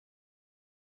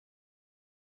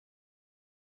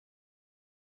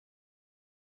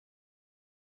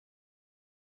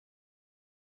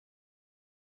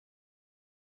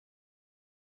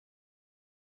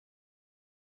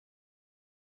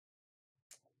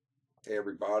Hey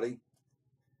everybody,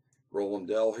 Roland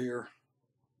Dell here.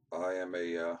 I am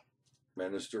a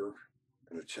minister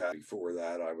and a chat. Before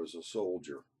that, I was a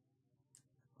soldier.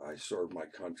 I served my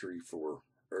country for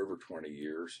over 20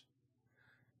 years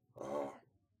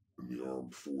in the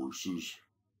armed forces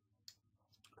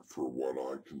for what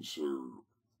I consider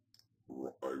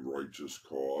a righteous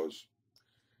cause.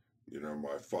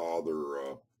 My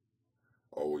father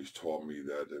always taught me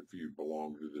that if you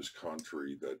belong to this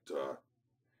country, that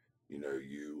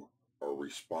you are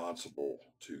responsible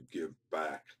to give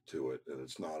back to it, and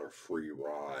it's not a free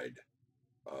ride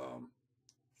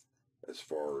as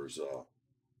far as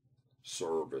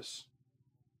service.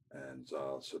 And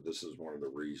so this is one of the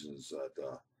reasons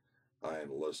that I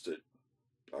enlisted.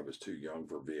 I was too young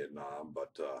for Vietnam,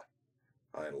 but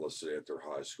I enlisted after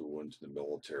high school into the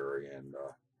military, and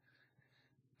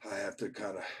I have to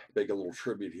kind of make a little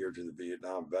tribute here to the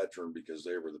Vietnam veteran because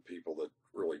they were the people that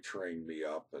really trained me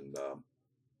up and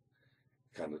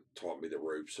kind of taught me the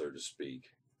ropes, so to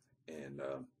speak, and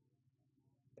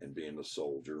being a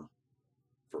soldier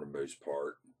for the most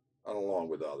part, along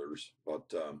with others.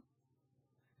 But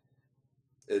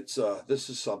it's this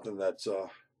is something that's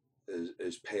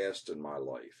is past in my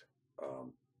life.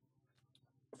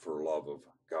 For love of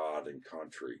God and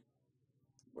country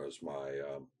was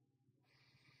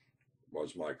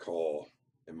my call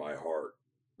in my heart.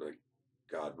 That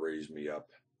God raised me up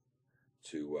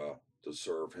to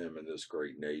serve Him in this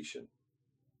great nation.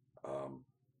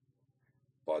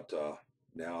 But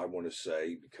now I want to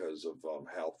say, because of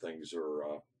how things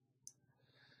are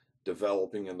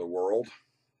developing in the world,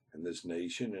 in this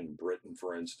nation, in Britain,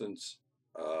 for instance,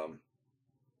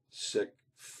 sick,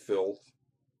 filth,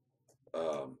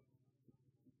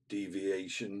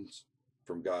 deviations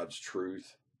from God's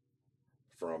truth,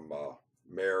 from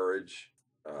marriage,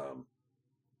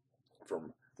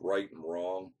 from right and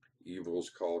wrong. Evil is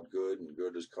called good and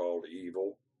good is called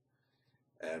evil.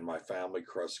 And my family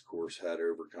crest, of course, had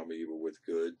overcome evil with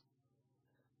good,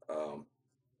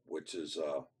 which is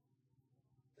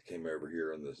came over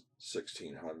here in the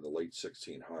late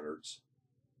 1600s.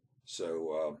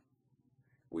 So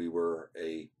we were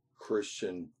a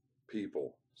Christian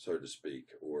people, so to speak,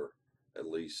 or at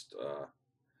least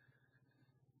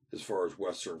as far as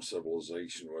Western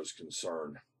civilization was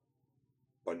concerned.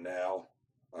 But now,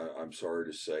 I'm sorry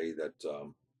to say that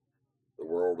the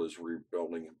world is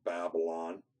rebuilding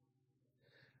Babylon.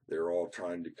 They're all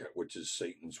trying to, which is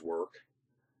Satan's work,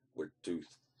 to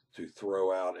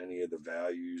throw out any of the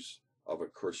values of a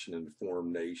Christian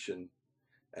informed nation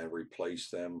and replace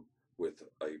them with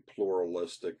a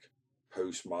pluralistic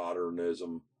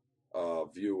postmodernism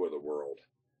view of the world,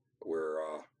 where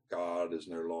God is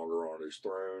no longer on His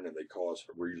throne, and they call us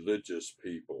religious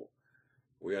people.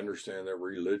 We understand that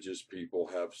religious people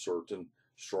have certain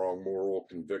strong moral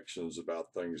convictions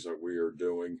about things that we are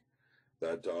doing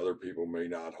that other people may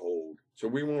not hold. So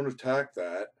we won't attack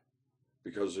that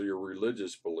because of your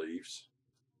religious beliefs.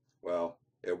 Well,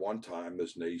 at one time,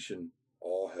 this nation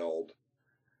all held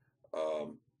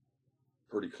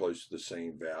pretty close to the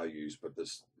same values, but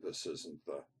this isn't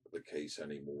the case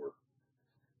anymore.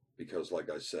 Because, like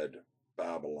I said,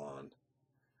 Babylon,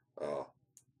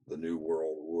 the New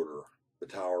World Order, the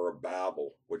Tower of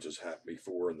Babel, which has happened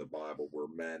before in the Bible, where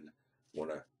men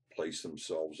want to place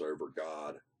themselves over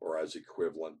God or as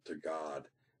equivalent to God.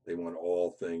 They want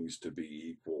all things to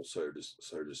be equal, so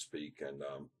to speak, and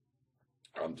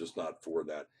I'm just not for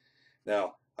that.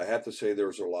 Now, I have to say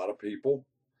there's a lot of people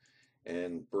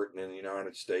in Britain and the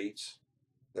United States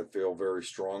that feel very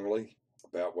strongly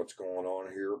about what's going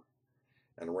on here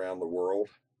and around the world,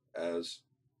 as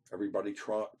everybody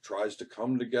tries to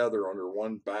come together under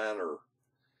one banner.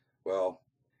 Well,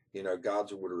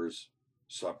 God's order is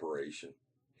separation.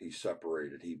 He's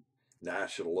separated.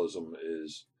 Nationalism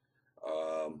is,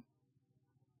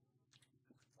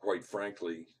 quite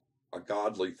frankly, a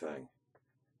godly thing.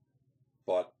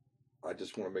 But I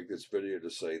just want to make this video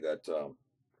to say that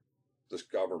this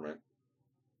government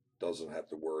doesn't have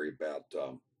to worry about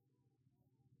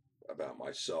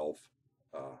myself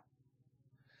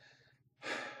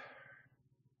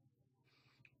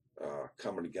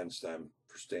coming against them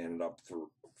for standing up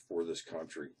for this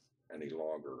country any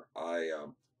longer.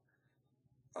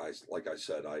 Like I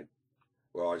said, I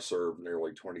served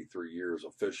nearly 23 years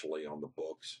officially on the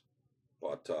books,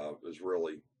 but it was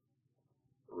really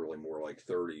more like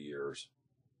 30 years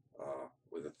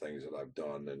with the things that I've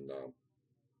done and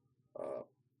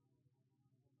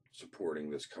supporting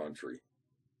this country.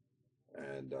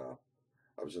 And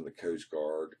I was in the Coast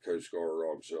Guard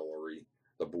Auxiliary,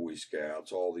 the Boy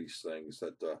Scouts, all these things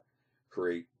that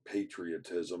create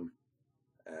patriotism.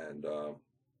 And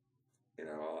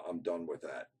I'm done with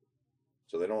that.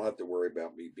 So they don't have to worry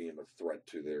about me being a threat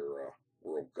to their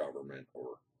world government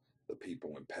or the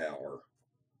people in power.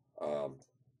 Um,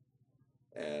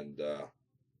 and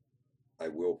I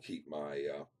will keep my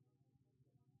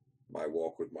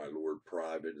walk with my Lord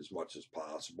private as much as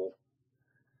possible.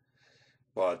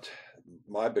 But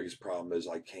my biggest problem is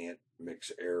I can't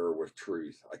mix error with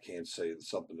truth. I can't say that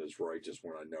something is righteous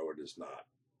when I know it is not.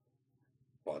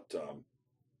 But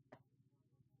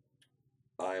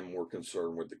I am more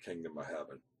concerned with the kingdom of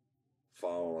heaven,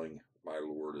 following my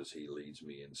Lord as he leads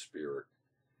me in spirit.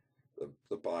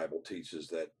 The Bible teaches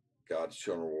that God's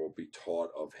children will be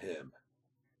taught of him.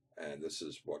 And this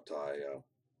is what I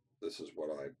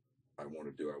want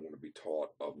to do. I want to be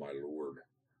taught of my Lord,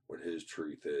 what his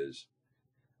truth is,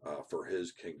 for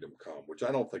his kingdom come, which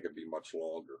I don't think it'd be much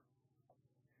longer.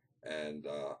 And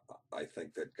I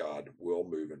think that God will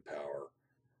move in power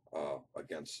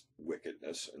against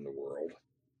wickedness in the world,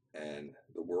 and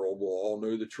the world will all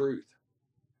know the truth.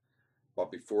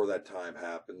 But before that time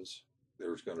happens,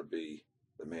 there's going to be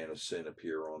the man of sin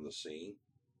appear on the scene,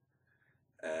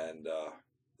 and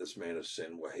this man of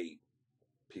sin will hate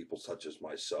people such as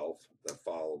myself that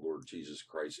follow Lord Jesus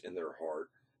Christ in their heart,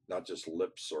 not just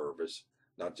lip service,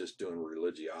 not just doing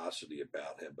religiosity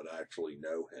about him, but actually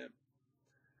know him.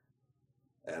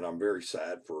 And I'm very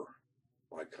sad for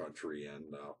my country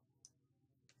and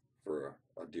for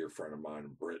a dear friend of mine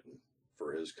in Britain,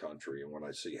 for his country and what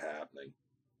I see happening.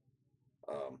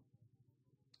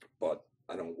 But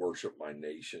I don't worship my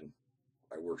nation.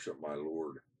 I worship my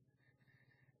Lord.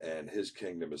 And his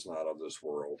kingdom is not of this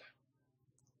world.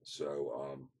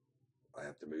 So I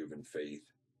have to move in faith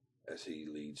as he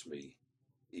leads me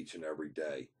each and every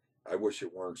day. I wish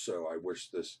it weren't so. I wish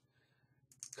this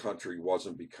country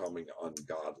wasn't becoming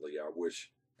ungodly. I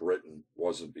wish Britain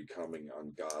wasn't becoming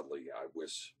ungodly. I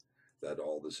wish that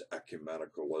all this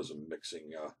ecumenicalism, mixing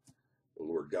the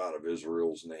Lord God of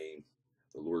Israel's name,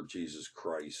 the Lord Jesus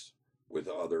Christ, with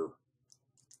other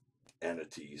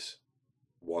entities,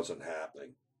 wasn't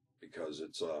happening, because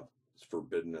it's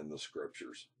forbidden in the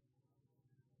scriptures.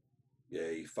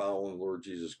 Yea, following the Lord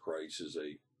Jesus Christ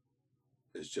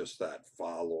is just that,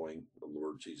 following the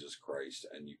Lord Jesus Christ,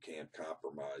 and you can't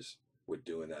compromise with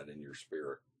doing that in your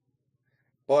spirit.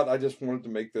 But I just wanted to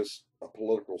make this a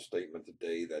political statement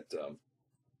today that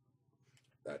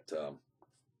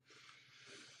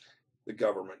the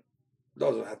government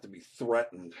doesn't have to be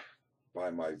threatened by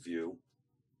my view,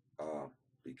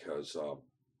 because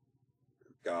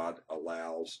God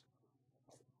allows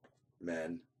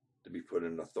men to be put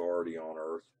in authority on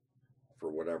earth for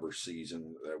whatever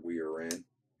season that we are in,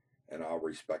 and I'll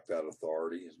respect that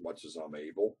authority as much as I'm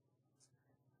able.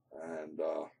 And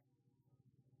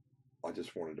I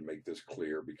just wanted to make this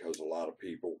clear, because a lot of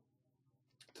people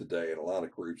today and a lot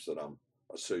of groups that I'm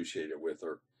associated with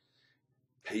are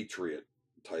patriot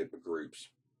type of groups.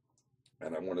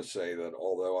 And I want to say that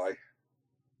although I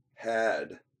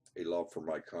had a love for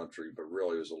my country, but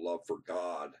really it was a love for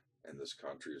God and this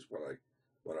country is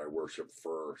what I worship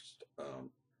first.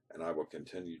 And I will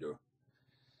continue to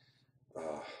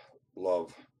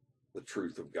love the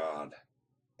truth of God,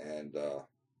 and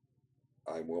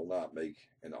I will not make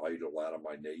an idol out of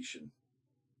my nation.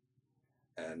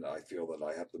 And I feel that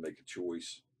I have to make a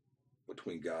choice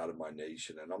between God and my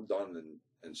nation, and I'm done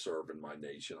in serving my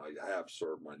nation. I have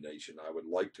served my nation. I would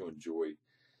like to enjoy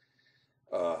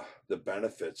the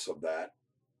benefits of that,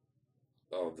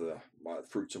 of my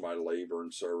fruits of my labor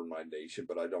in serving my nation,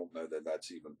 but I don't know that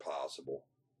that's even possible.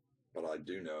 But I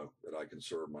do know that I can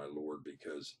serve my Lord,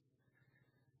 because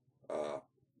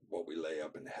what we lay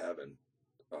up in heaven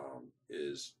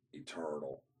is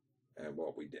eternal, and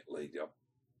what we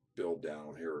build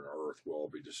down here on earth will all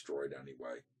be destroyed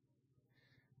anyway.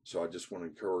 So I just want to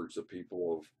encourage the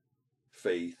people of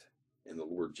faith in the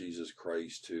Lord Jesus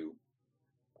Christ to,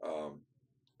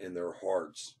 in their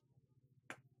hearts,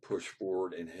 push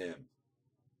forward in him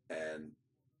and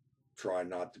try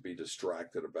not to be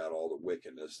distracted about all the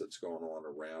wickedness that's going on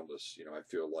around us. You know, I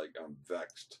feel like I'm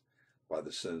vexed by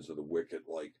the sins of the wicked,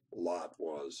 like Lot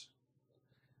was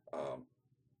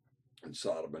in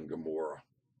Sodom and Gomorrah.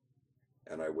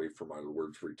 And I wait for my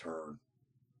Lord's return.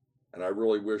 And I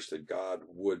really wish that God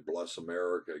would bless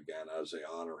America again as they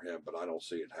honor him, but I don't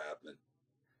see it happening.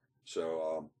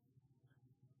 So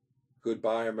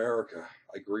goodbye, America.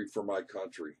 I grieve for my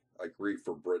country. I grieve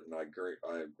for Britain. I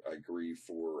grieve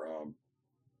for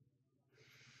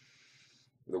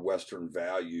the Western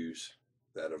values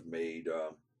that have made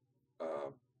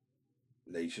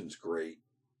nations great,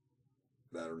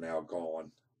 that are now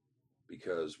gone,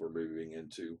 because we're moving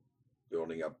into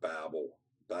building up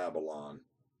Babylon,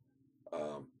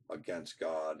 a against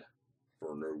God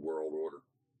for a new world order.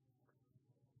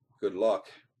 Good luck.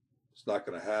 It's not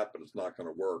going to happen. It's not going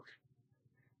to work.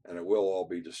 And it will all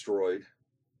be destroyed.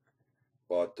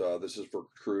 But this is for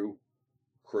true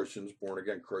Christians, born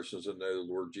again Christians that know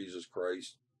the Lord Jesus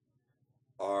Christ.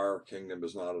 Our kingdom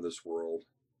is not of this world.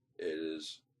 It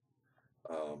is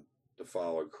to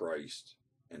follow Christ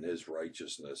and his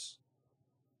righteousness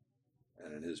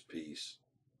and in his peace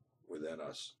within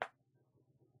us.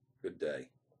 Good day.